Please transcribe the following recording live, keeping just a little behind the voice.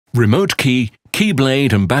Remote key,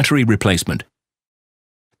 keyblade and battery replacement.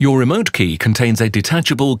 Your remote key contains a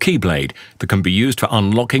detachable keyblade that can be used for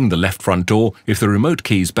unlocking the left front door if the remote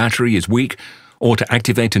key's battery is weak, or to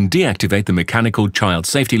activate and deactivate the mechanical child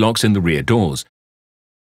safety locks in the rear doors.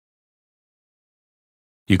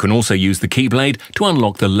 You can also use the keyblade to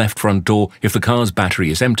unlock the left front door if the car's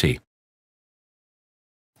battery is empty.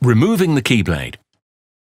 Removing the keyblade.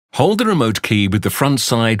 Hold the remote key with the front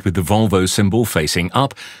side with the Volvo symbol facing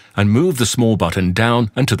up and move the small button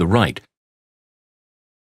down and to the right.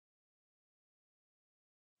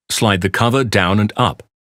 Slide the cover down and up.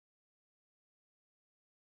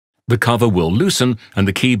 The cover will loosen and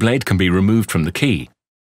the keyblade can be removed from the key.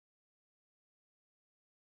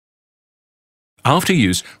 After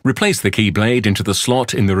use, replace the keyblade into the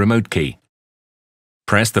slot in the remote key.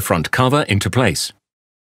 Press the front cover into place.